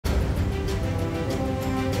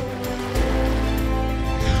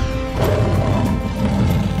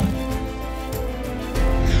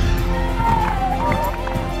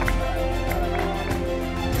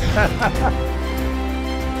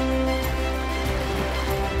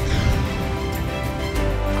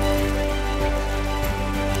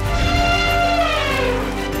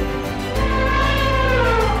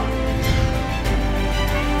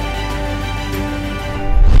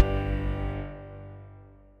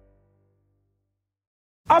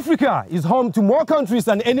Africa is home to more countries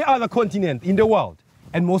than any other continent in the world,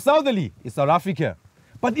 and more southerly is South Africa.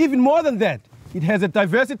 But even more than that, it has a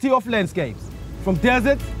diversity of landscapes, from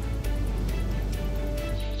deserts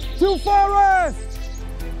to forests,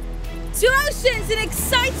 to oceans and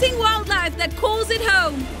exciting wildlife that calls it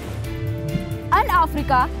home. In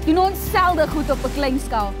Afrika doen ons selde goed op 'n klein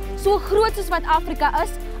skaal. So groot soos wat Afrika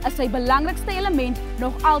is sy belangrikste element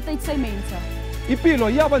nog altyd sy mense. Impilo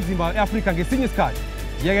iyabanzima eAfrika ngesinye isikhathi.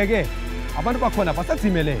 Yeke abantu bakhona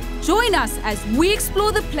basazimele. Join us as we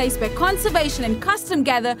explore the place where conservation and custom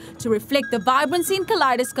gather to reflect the vibrancy and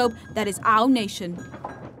kaleidoscope that is our nation.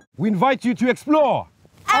 We invite you to explore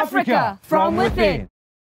Africa from within.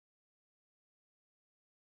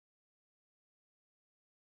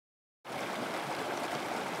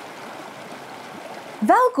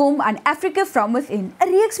 Welkom aan Africa from Within, 'n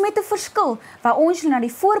reeks met 'n verskil waar ons julle na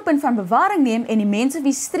die voorpunt van bewaring neem en die mense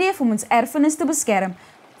wie streef om ons erfenis te beskerm,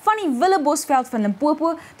 van die Willebosveld van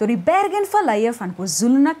Limpopo tot die berge en valleie van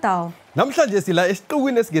KwaZulu-Natal. Namhlanje sila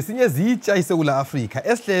esiqwini esigesinye izitsha eSouth Africa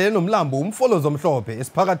esihlele nomlambo Umfolozi omhlophe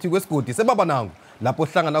esiphakathi kwesigodi seBabanango lapho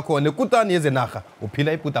hlangana khona ekutani yezenarha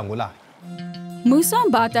uphila ibhudango lakhe. Musa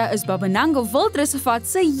Mbatha is Babanango Wildreservaat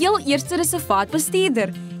se heel eerste reservaatbestuurder.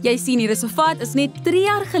 Jy sien die reservaat is net 3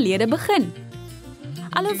 jaar gelede begin.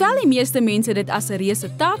 Alhoewel die meeste mense dit as 'n reuse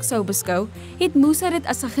taak sou beskou, het Musa dit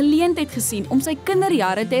as 'n geleentheid gesien om sy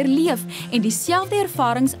kinderjare te herleef en dieselfde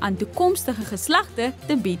ervarings aan toekomstige geslagte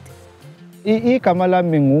te bied. Igama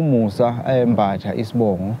lami nguMusa Mbatha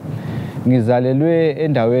isibongo. Ngizalelwe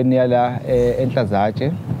endaweni yala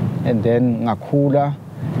eNhlazatshe and then ngakhula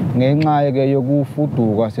ngenxa ke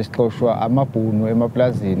yokufuduka sesixoshwa amabhunu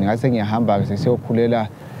emaplazini ngase ngiyahamba ke sesiyokhulela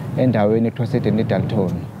endaweni ekuthiwa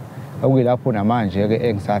eDalton. Okuyilapho namanje ke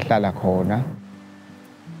engisahlala khona.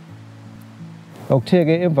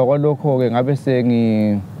 Okutheke emva kwalokho ke ngabe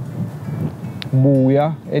sengibuya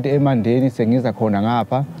eMandeni sengiza khona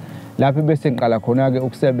ngapha lapho bese ngiqala khona ke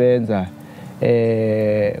ukusebenza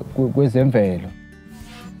kwezemvelo.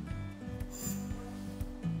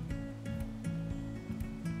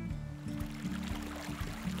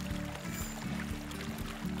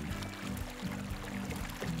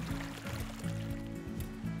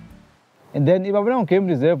 And then iBabanango Game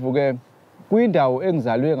Reserve ke kuyindawo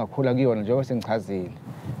engizalwe ngakhula kuyona njengoba sengichazile.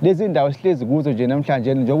 Lezi indawo esihlezi kuzo nje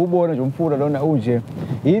namhlanje njengoba ubona nje umfula lona unje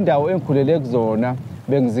indawo engikhulele kuzona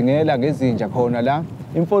bengizingela ngezinja khona la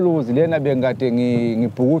imfolozi lena bengikade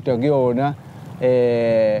ngibhukuda kuyona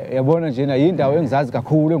yabona njena indawo engizazi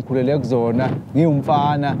kakhulu engikhulele kuzona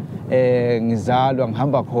ngiyumfana ngizalwa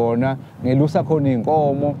ngihamba khona ngelusa khona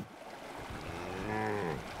inkomo.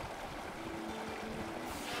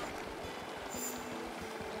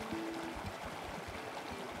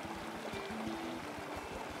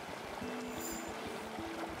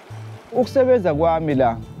 Ukusebenza kwami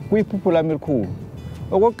la kuyiphupho lami elikhulu.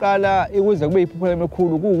 Okokuqala ukuze kube yiphupho lami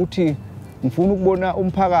elikhulu ukuthi ngifuna ukubona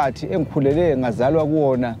umphakathi engikhulele ngazalwa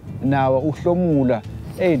kuwona nawo uhlomula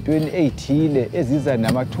ezintweni ezithile eziza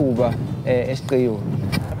namathuba esiqiwo.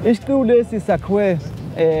 Isiqiwo lesi sakhiwe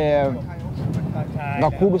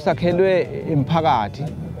kakhulu sakhelwe imphakathi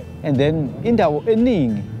and then indawo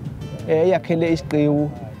eningi eyakhele isiqiwo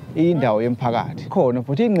indawo yemphakathi. Khona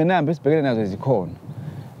futhi ingqinamba esibhekene nazo zikhona.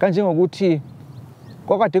 Kanjengokuthi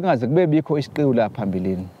kwakade kungaze kube bikho isiqiwu la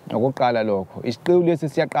phambilini. Okokuqala lokho isiqiwu lesi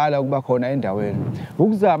siyaqala ukuba khona endaweni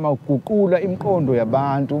ukuzama ukuguqula imiqondo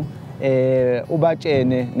yabantu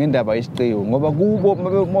ubatshene ngendaba yesiqiwu ngoba kubo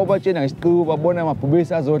mabatshena ngesiqiwu babona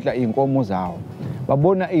amabhubesi azodla inkomo zawo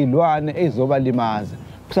babona izilwane ezobalimaza.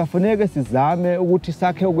 Kusafuneka sizame ukuthi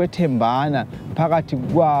sakhe ukwethembana phakathi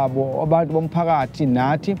kwabo abantu bomphakathi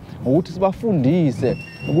nathi ukuthi sibafundise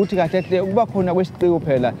ukuthi kahle ukuba khona kwesiqiwu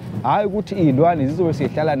phela hayi ukuthi izilwane zizobe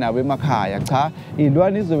sihlala nabo emakhaya, cha,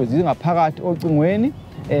 izilwane zizobe zingaphakathi ocingweni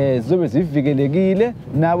zizobe zivikelekile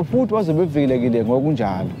nabo futhi bazobe bevikelekile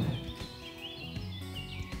ngokunjalo.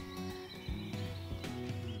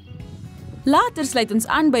 Later sluit ons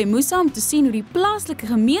aan by Musa om te sien hoe die plaaslike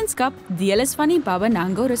gemeenskap deel is van die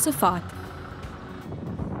Babanango Reservaat.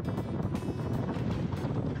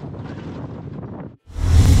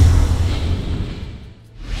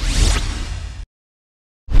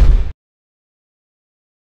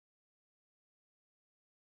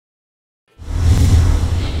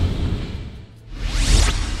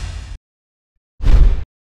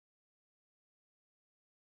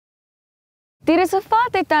 Die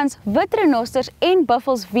reservaat het tans wit renosters en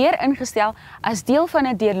buffels weer ingestel as deel van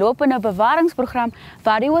 'n deurlopende bewaringsprogram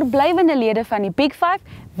waar die oorblywende lede van die Big Five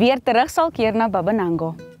weer terug sal keer na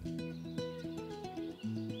Babanango.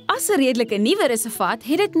 As 'n redelike nuwe reservaat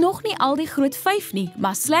het dit nog nie al die groot 5 nie,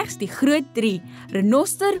 maar slegs die groot 3.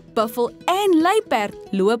 Renoster, buffel en luiperd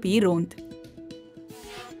loop hier rond.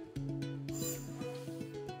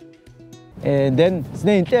 And then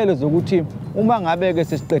siney'nhlelo zokuthi uma ngabe-ke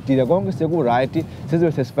sesiqedile konke seku-right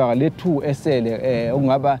sizobe sesifaka le 2 esele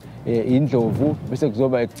okungaba indlovu bese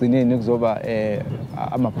kuzoba ekugcineni kuzoba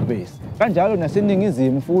amabhubesi. Kanjalo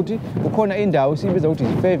naseningizimu futhi kukhona indawo siyibiza ukuthi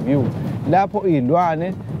i-Fairview lapho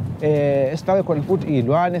iy'lwane esifake khona futhi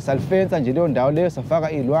iy'lwane salifensa nje leyo ndawo leyo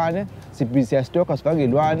safaka iy'lwane siyastokha sifake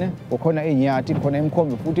iy'lwane kukhona iy'nyathi khona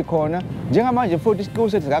imikhombe futhi khona njengamanje futhi isiqiwu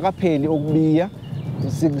sethu akakapheli ukubiya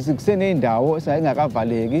kuseney'ndawo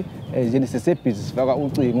esingakavaleki nje sisebhizi sifaka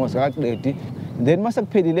ucingo sikaqedi then mase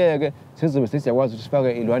kuphelile-ke sizobe sesiyakwazi ukuthi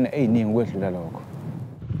sifake iy'lwane ey'ningi ukwedlula lokho.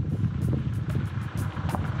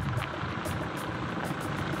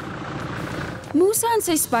 Musa en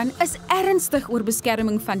sy span is ernstig oor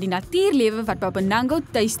beskerming van die natuurlewe wat Babanango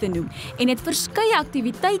tuiste noem en het verskeie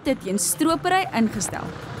aktiwiteite teen stropery ingestel.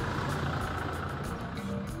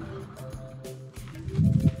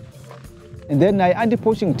 And then naye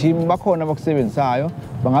anti-poaching team bakhona abakusebenzisayo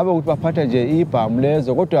bangabe ukuthi baphatha nje ibhamu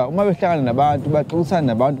lezo kodwa uma behlangana nabantu baxoxisana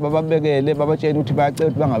nabantu bababekele babatshela ukuthi bayacela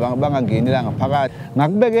ukuthi bangangeni la ngaphakathi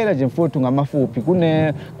ngakubekela nje mfowethu ngamafuphi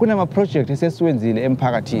kunama-project esesiwenzile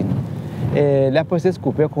emphakathini lapho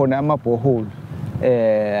sesigubhe khona ama-borehole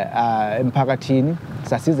emphakathini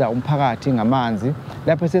sasiza umphakathi ngamanzi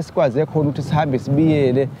lapho sesikwaze khona ukuthi sihambe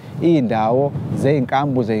sibiyele iy'ndawo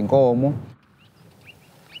zey'nkambu zey'nkomo.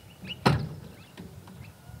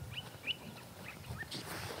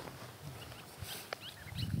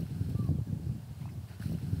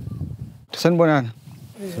 Sanibonana.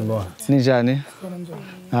 Sanibona. Ninjani?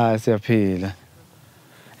 Siyaphila.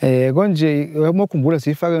 Konje ukukhumbula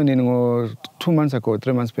siyifake nini ngo 2 months ago,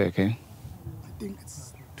 3 months back, eh? I think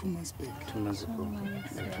it's 2 months back. 2 months ago.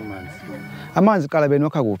 2 months. Amanzi qala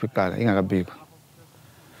benokha kuphi kuqala ingakabikho?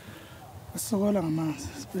 Sisokola ngamanzi,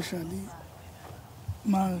 especially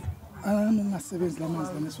angasebenzi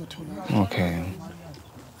lamanzi lamesothola. Okay.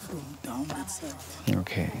 From down that side.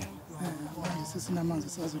 Okay. Sesinamanzi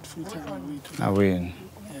sazothi-filter awethu. Awini.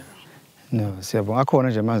 No, siyabonga akhona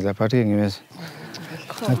nje amanzi lapha athi ngimezwe.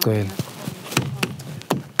 Ngicela.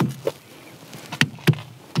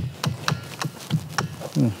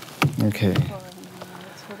 Okay.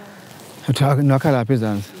 Uthaka nakha lapha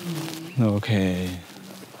ezansi. Okay.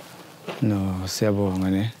 No, siyabonga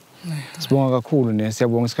ne. Sibonga kakhulu ne,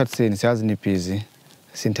 siyabonga isikhathi seni, siyazi ni busy.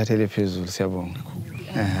 Sinithathele phezulu, siyabonga.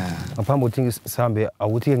 Ngaphambi ukuthi sihambe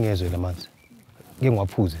awuthi-ke ngezwe lamanzi. Ngeke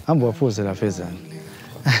ngiwaphuze. Hamba waphuze lapha ezansi.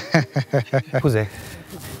 Phuze.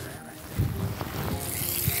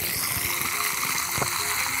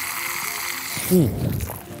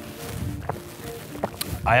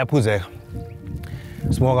 Ayaphuzeka.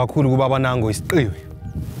 Sibonga kakhulu kuBabanango isiqiwe.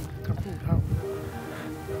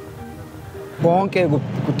 Bonke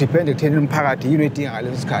kudepende kutheni umphakathi yini edinga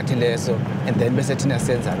ngaleso sikhathi leso and then bese thina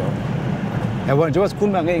senza lokho. Yabona njengoba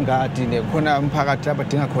sikhuluma ngey'ngadi nekhona umphakathi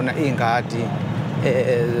abadinga khona iy'ngadi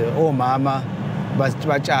omama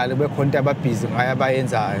batshale bekhona into ababhizi ngayo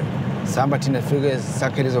abayenzayo. Sihamba thina sifike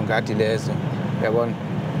sakhe lezo ngadi lezo. Yabona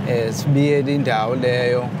sibiyele indawo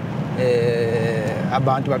leyo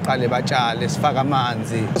abantu baqale batshale sifaka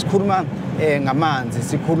amanzi. Sikhuluma ngamanzi,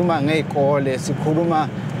 sikhuluma ngey'kole, sikhuluma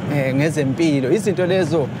ngezempilo, izinto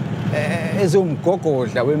lezo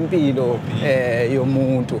ezumgogodla wempilo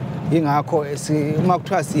yomuntu. Ingakho uma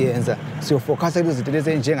kuthiwa siyenza siyofocusa kulezo zinto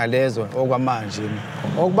lezi njengalezo okwamanje.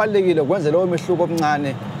 Okubalulekile ukwenza lowo mehluko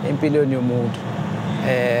omncane empilweni yomuntu.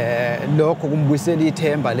 Lokho kumbuyisela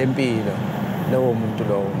ithemba lempilo lowo muntu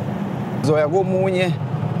lowo. Zoya komunye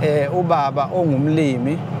ubaba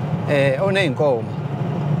ongumlimi oney'nkomo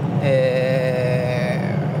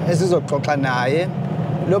esizoxoxa naye.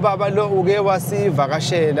 Lo baba lo uke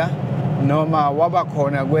wasivakashela noma waba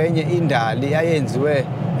khona kwenye indali ayenziwe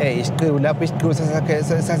isiqiwu lapho isiqiwu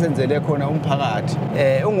sasenzele khona umphakathi.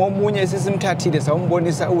 Ungomunye sesimthathile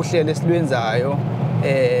sawumbonisa uhlelo esilwenzayo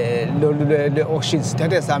le auction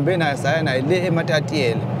sithathe sihambe naye saya naye le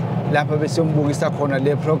eMatatiyela lapha besiyombukisa khona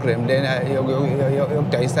le program lena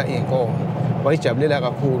yokudayisa iy'nkomo. Wayijabulela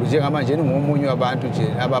kakhulu njengamanje ngomunye wabantu nje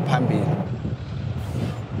abaphambili.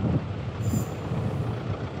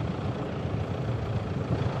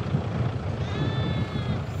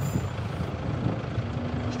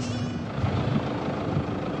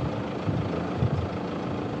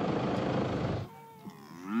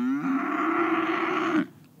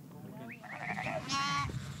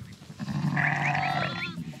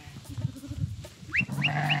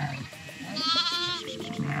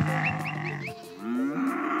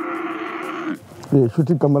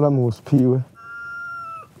 Shuthi igama lami nguSiphiwe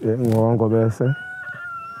ngowangobese.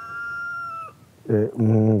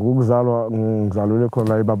 Ngizalelwe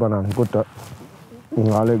khona eBabanango kodwa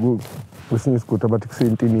ngale kwesinye isigodi abathi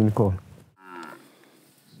kusentinini khona.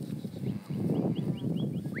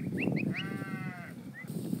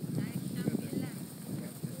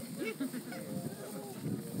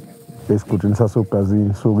 Esigudini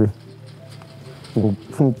sasogazini soke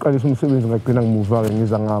ngifuna ukuqalisa umsebenzi ngagcina ngimuva-ke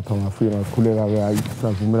ngiza ngapha ngafika ngakhuleka-ke hayi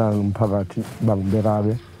savumelana nomphakathi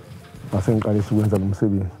bangibeka-ke ngase ngiqalisa ukwenza lo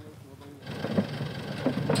msebenzi.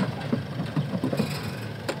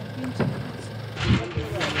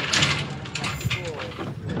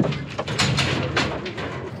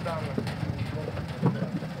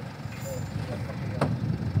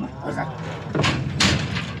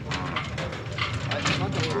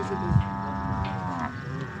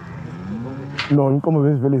 No, inkomo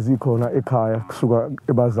bezivele zikhona ekhaya kusuka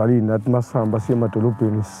ebazalini nathi masihamba siye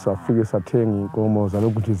emadolobheni safike sathenga inkomo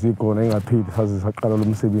zalokhu nje zikhona engapheli saze saqala lo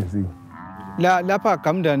msebenzi. Lapha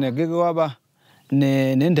Gamdane ke kwaba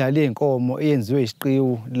nendali yenkomo eyenziwe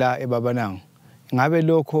isiqiwu la eBabanango. Ngabe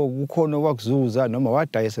lokho kukhona okwakuzuza noma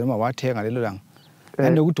wadayisa noma wathenga lelo langa.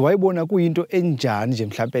 Nanokuthi wayibona kuyinto enjani nje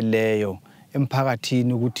mhlawumbe leyo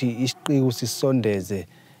emphakathini ukuthi isiqiwu sisondeze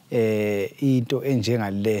into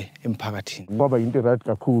enjengale emphakathini. Kwaba into right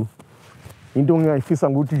kakhulu. Into ngiyayifisa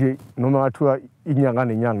ukuthi nje noma ngathiwa inyanga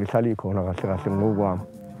nenyanga ihlala ikhona kahle kahle ngokwami.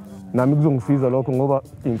 Nami kuzongisiza lokho ngoba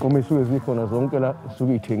inkomo esuke zikhona zonke la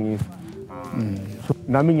suke ithengisa.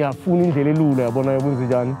 Nami ngiyafuna indlela elula yabona yokwenza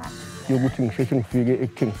njani yokuthi ngisheshe ngifike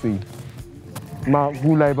ekuthengiseni.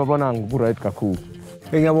 Kula eBabanango ku right kakhulu.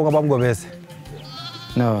 Ngiyabonga baba Ngobese.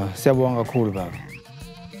 No, siyabonga kakhulu baba.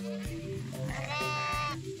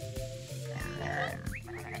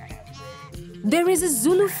 There is a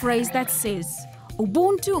Zulu phrase that says,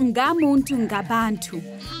 Ubuntu ngamuntu ngabantu.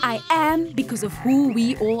 I am because of who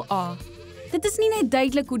we all are. Dit is nie net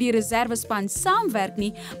duidelik hoe die reservespan saamwerk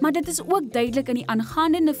nie, maar dit is ook duidelik in die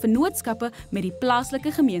aangaande vennootskappe met die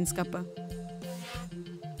plaaslike gemeenskappe.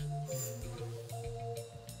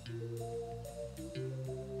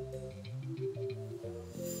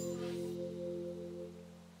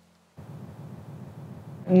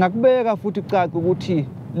 Ngakubeka futhi icaca ukuthi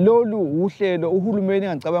lolu uhlelo uhulumeni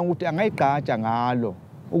ngicabanga ukuthi angayigqaja ngalo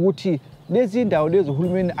ukuthi lezi indawo lezi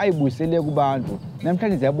uhulumeni ayibuyisele kubantu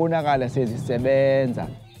namhlanje ziyabonakala sezisebenza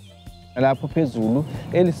lapho phezulu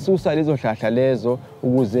elisusa lezo hlahla lezo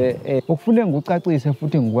ukuze ukufuneka ngikucacise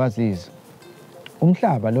futhi ngikwazise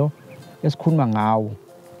umhlaba lo esikhuluma ngawo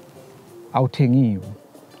awuthengiwe.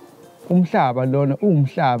 Umhlaba lona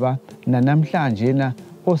ungumhlaba namhlanje na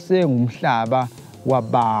osengumhlaba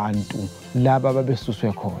wabantu laba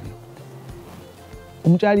ababesuswe khona.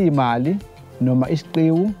 Umtshali imali noma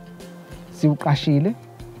isiqiwu siuqashile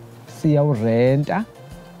siyawurenta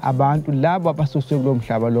abantu labo abasuswe kulo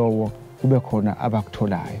mhlaba lowo kube khona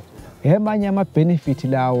abakutholayo. Emanye ama benefit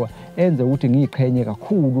lawo enza ukuthi ngiqhenye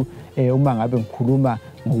kakhulu uma ngabe ngikhuluma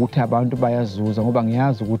ngokuthi abantu bayazuza ngoba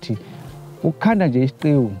ngiyazi ukuthi ukukhanda nje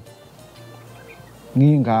isiqiwu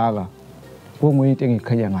ngingaka kunguyinto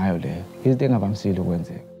engiqhenya ngayo leyo izinto engavamisile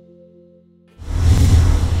ukwenzeka.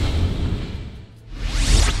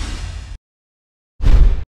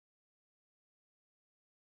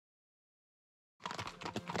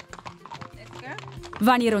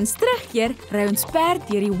 Wanneer ons terugkeer, ry ons perd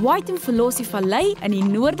deur die Umfolozi Valley in die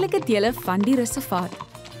noordelike dele van die reservaat.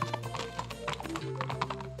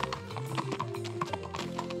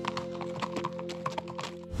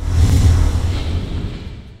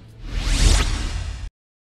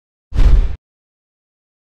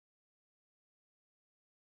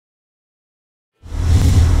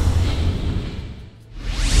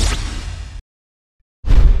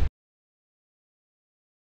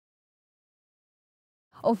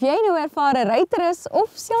 Of jy nou 'n ervare ruiter is of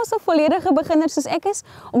selfs 'n volledige beginner soos ek is,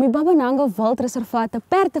 om die Babanango Wildreservaat te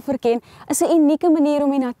perd te verken, is 'n unieke manier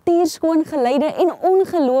om die natuurskoon geleide en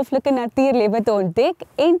ongelooflike natuurlewe te ontdek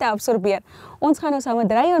en te absorbeer. Ons gaan nou saam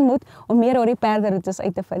met Ry ontmoet om meer oor die perderoetes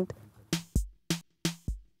uit te vind.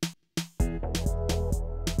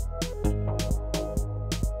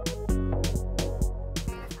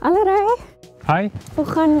 Hallo Ry. Hi. Hoe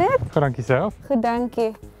gaan dit? Goed, dankie self. Goed,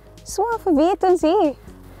 dankie. So, vir wie het ons hier?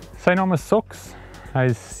 Sy naam is Soks. Hy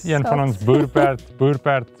is een van ons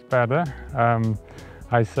boerperdperde.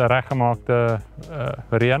 Hy is 'n reggemaakte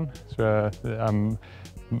reen, so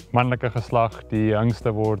manlike geslag, die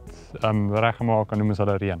jongste word reggemaak en noem ons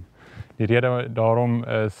hulle reen. Die rede daarom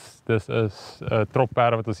is dis is 'n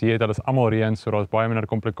tropperde wat ons hier het, hulle is almal reën, so daar's baie minder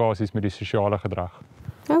komplikasies met die sosiale gedrag.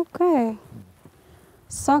 Okay.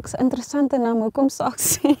 Socks, interessante naam, hoekom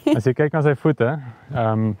socks? As jy kyk na sy voete,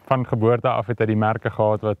 van geboorte af het hy die merke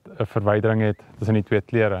gehad wat 'n verwydering het tussen die twee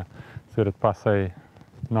klere. So dit pas sy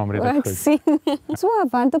naam redelik Ek goed. sien. So,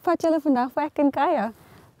 want op pad julle vandag weg in Kaya?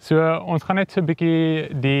 So ons gaan net so 'n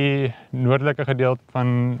bietjie die noordelike gedeelte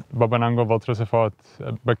van Babanango Wildreservaat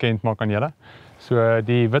bekend maak aan julle. So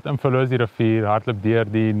die Wit Umfolozi rivier hardloop deur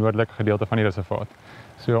die noordelike gedeelte van die reservaat.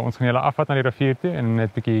 So ons gaan julle afvat na die rivier toe en net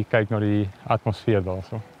 'n bietjie kyk na die atmosfeer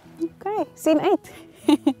daarso. Okay, sien uit.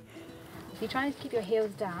 So you're trying to keep your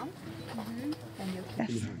heels down. And you'll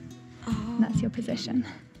keep that's your position.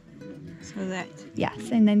 So that.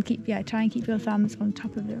 Yes, and then try and keep your thumbs on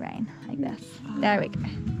top of the rein, like this. There we go.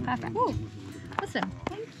 Perfect. Awesome.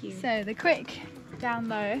 Thank you. So the quick down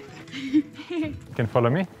low. You can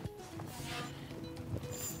follow me.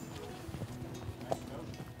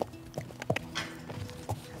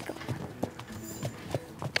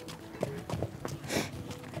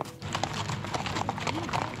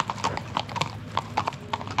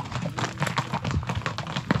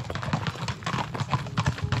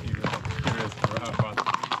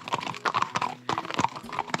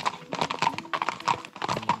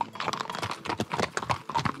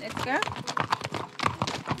 Let's go.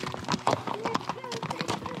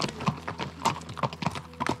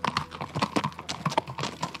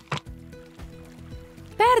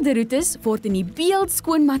 Perderoetes word in die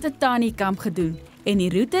beeldskoon Matatani kamp gedoen en die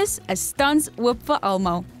roetes is tans oop vir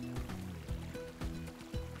almal.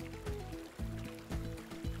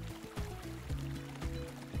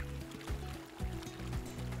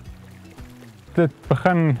 Dit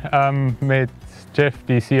begin met Jeff,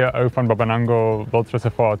 die CEO van Babanango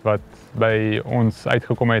Wildreservaat wat by ons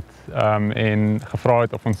uitgekom het en gevra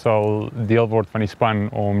het of ons sal deel word van die span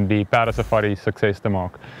om die perde safari sukses te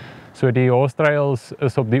maak. So die horse trails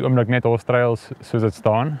is op die oomblik net horse trails soos dit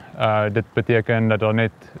staan. Dit beteken dat daar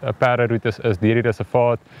net perderoetes is deur die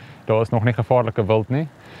reservaat. Daar is nog nie gevaarlike wild nie.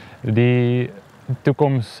 Die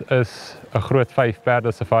toekoms is 'n groot 5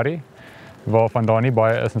 perde safari waarvan daar nie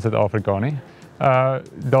baie is in Suid-Afrika nie.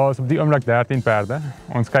 Daar is op die oomblik 13 perde.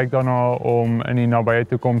 Ons kyk daarna om in die nabye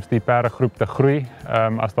toekoms die perdegroep te groei.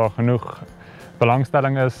 As daar genoeg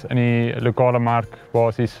belangstelling is in die lokale mark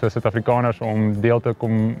basies vir Suid-Afrikaners om deel te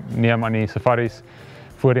kom neem aan die safaris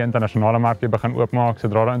voor die internasionale mark weer begin oopmaak.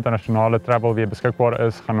 Sodra die internasionale travel weer beskikbaar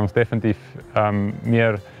is, gaan ons definitief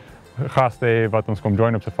meer gaste hê wat ons kom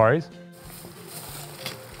join op safaris.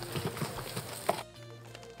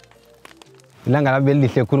 Ilanga lami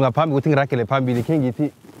lihle khulu ngaphambi ukuthi ngiragele phambili khe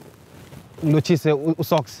ngithi ngilotshise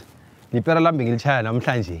usocks lipera lami ngilitshaya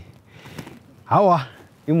namhlanje. Hawa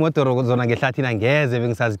imotoro zona ngehlathini angeze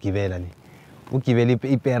bengisazigibela ni. Ugibela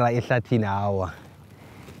ipera ehlathini hawa.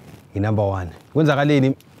 Number 1.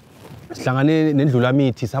 Kwenzakaleni sihlangane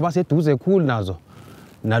nendlulamithi saba seduze khulu nazo.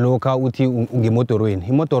 Nalokha uthi ungemotorweni.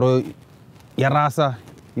 Imotoro yarasa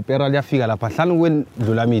ipera liyafika lapha hlanu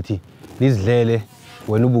kwendlulamithi lizidlele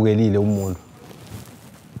wena ubukelile umuntu.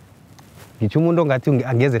 Ngithi umuntu ongathi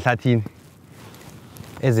angeze ehlathini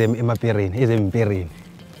eze emapereni, eze empereni.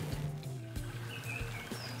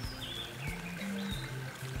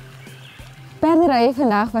 Perdery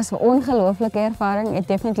vandag was 'n ongelooflike ervaring. It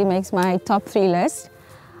definitely makes my top 3 list.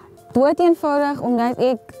 Dood eenvoudig omdat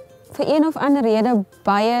ek vir een of ander rede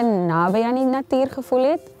baie naby aan die natuur gevoel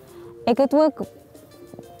het. Ek het ook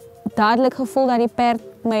dadelik gevoel dat die perd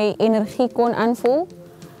my energie kon aanvoel.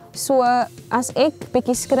 So as ek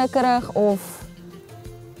bietjie skrikkerig of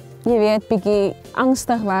jy weet bietjie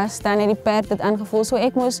angstig was, dan het die perd dit aangevoel. So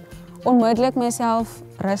ek moes onmiddellik myself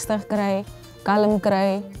rustig kry, kalm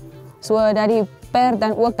kry, sodat die perd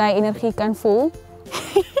dan ook daai energie kan voel.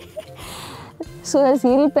 So is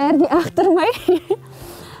hierdie perdjie agter my.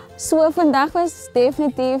 So vandag was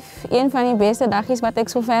definitief een van die beste dagies wat ek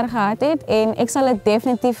sover gehad het en ek sal dit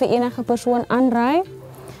definitief vir enige persoon aanraai.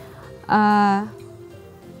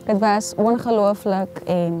 Dit was ongelooflik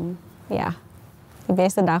en ja, die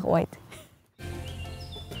beste dag ooit.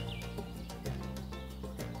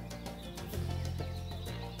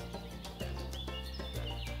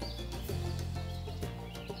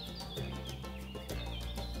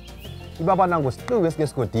 Babanango siqiwe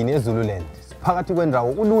esigodini eZululand. Phakathi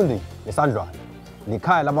kwendawo uLundi nesandlwana.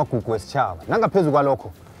 Likhaya lamagugu wesitshaba. Nangaphezulu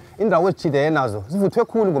kwalokho, indawo ezithide nazo zivuthwe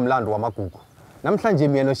khulu ngomlando wamagugu. Namhlanje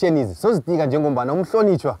mina noShenizi sozitika njengombana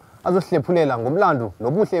umhlonitshwa azohlephulela ngomlando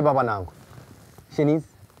nobuhle beBabanango. Shenizi,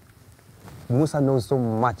 Musa knows so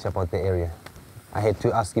much about the area. I had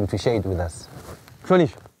to ask him to share it with us.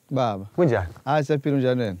 Mhlonishwa, Baba, kunjani? hayi siyaphila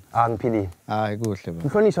njani wena? Ngiphilile. Hayi kuhle baba.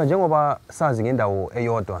 Mhlonishwa, njengoba sazi ngendawo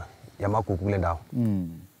eyodwa yamagugu kule ndawo.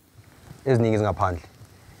 Eziningi zingaphandle.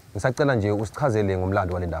 Ngisacela nje usichazele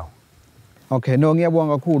ngomlando wale ndawo. Okay, no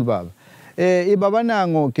ngiyabonga kakhulu baba.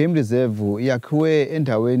 Babanango Game Reserve yakhiwe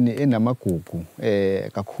endaweni enamagugu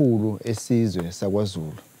kakhulu esizwe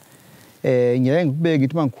sakwaZulu. Ngiyeke ngikubeke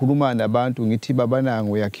ukuthi mangikhuluma nabantu ngithi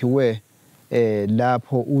Babanango yakhiwe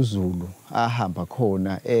lapho uZulu ahamba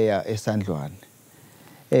khona eya eSandlwane.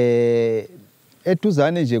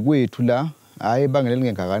 Eduzane nje kwethu la hayi bangeleli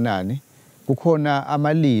ngengakanani kukhona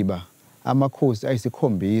amaliba amakhosi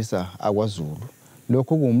ayisikhombisa akwaZulu.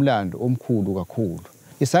 Lokho kuumlando omkhulu kakhulu.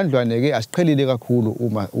 Isandlwane ke asiqhelile kakhulu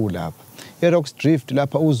uma ulapha. eRocks Drift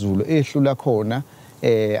lapha uZulu ehlula khona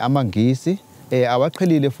amangisi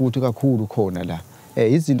awaqhelile futhi kakhulu khona la.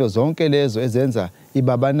 Izinto zonke lezo ezenza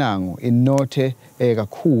iBabanango inothe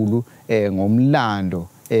kakhulu ngomlando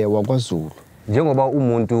wakwaZulu. Njengoba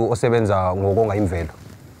umuntu osebenza ngokonga imvelo,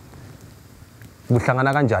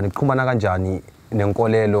 kuhlangana kanjani, kuxhumana kanjani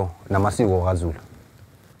nenkolelo namasiko kaZulu?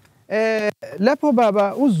 Lapho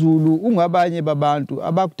baba uZulu ungabanye babantu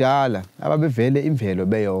abakudala ababevele imvelo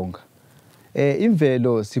beyonga.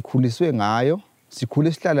 Imvelo sikhuliswe ngayo,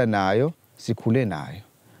 sikhule sihlala nayo, sikhule nayo.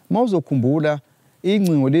 Mawuzokhumbula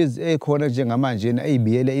ingcingo lezi ekhona njengamanje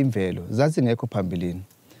ezibiyele imvelo zasingekho phambilini.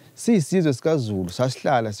 Siyisizwe sikaZulu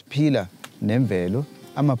sasihlala siphila nemvelo,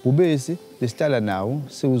 amabhubesi besihlala nawo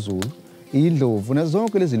siwuZulu, indlovu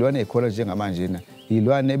nazonke lezi zilwane ezikhona njengamanje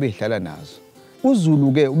izilwane ebehlala nazo.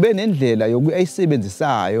 uZulu ke ube nendlela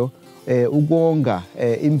yokuyisebenzisayo ukonga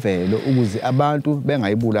imvelo ukuze abantu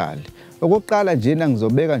bengayibulali. Okokuqala njena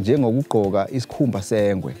ngizobeka njengokugqoka isikhumba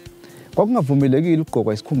sengwe. Kwakungavumelekile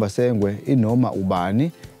ukugqoka isikhumba sengwe inoma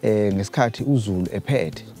ubani ngesikhathi uZulu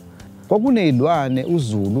ephethe. Kwakunezilwane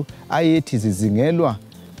uZulu ayethi zizingelwa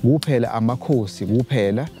kuphela amakhosi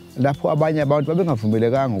kuphela lapho abanye abantu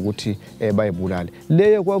babengavumelekanga ukuthi bayibulale.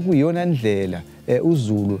 Leyo kwakuyiyona ndlela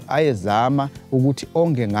uZulu ayezama ukuthi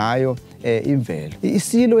onge ngayo imvelo.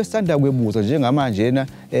 Isilo esanda kwebuza njengamanje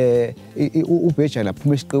uBhejane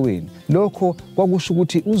laphuma esiqiweni. Lokho kwakusho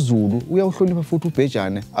ukuthi uZulu uyawuhlonipha futhi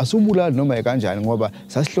uBhejane asubulali noma kanjani ngoba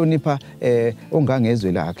sasihlonipha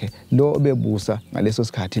ongangezwe lakhe lo bebusa ngaleso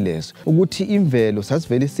sikhathi leso. Ukuthi imvelo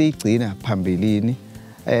sasivele siyigcina phambilini.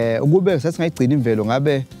 Ukube sasingayigcina imvelo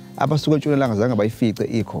ngabe abasuka entshonalanga zange bayifice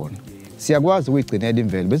ikhona. Siyakwazi ukuyigcinela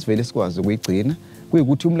imvelo besivele sikwazi ukuyigcina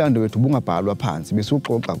kuyikuthi umlando wethu bungabhalwa phansi bese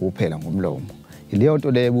uxoxa kuphela ngomlomo. Ileyo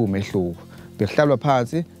nto leyo ubumehluko. Behlalwa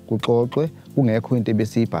phansi kuxoxwe kungekho into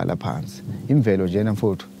ebesiyibhala phansi. Imvelo njena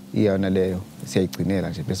mfowethu iyona leyo siyayigcinela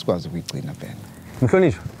nje besikwazi ukuyigcina phela.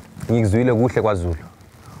 Mhlonishwa, ngikuzwile kuhle kwaZulu.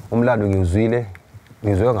 Umlando ngizwile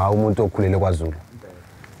ngawo umuntu okhulele kwaZulu.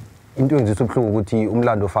 Into engizisa ubuhlungu ukuthi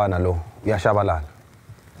umlando ofana lo uyashabalala.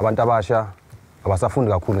 Abantu abasha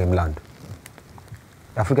abasafundi kakhulu ngemlando.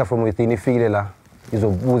 Africa from within ifikile la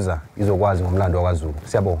izobuza izokwazi ngomlando wakwaZulu.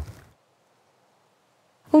 Siyabonga.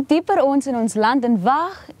 Hoe dieper ons in ons land en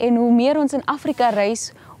wag en hoe meer ons in Afrika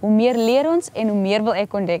reis, hoe meer leer ons en hoe meer wil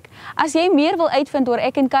ek ontdek. As jy meer wil uitvind oor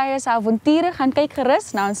ek en Kaya se avonture, gaan kyk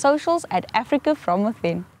gerus na ons socials @Africa from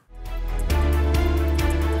within.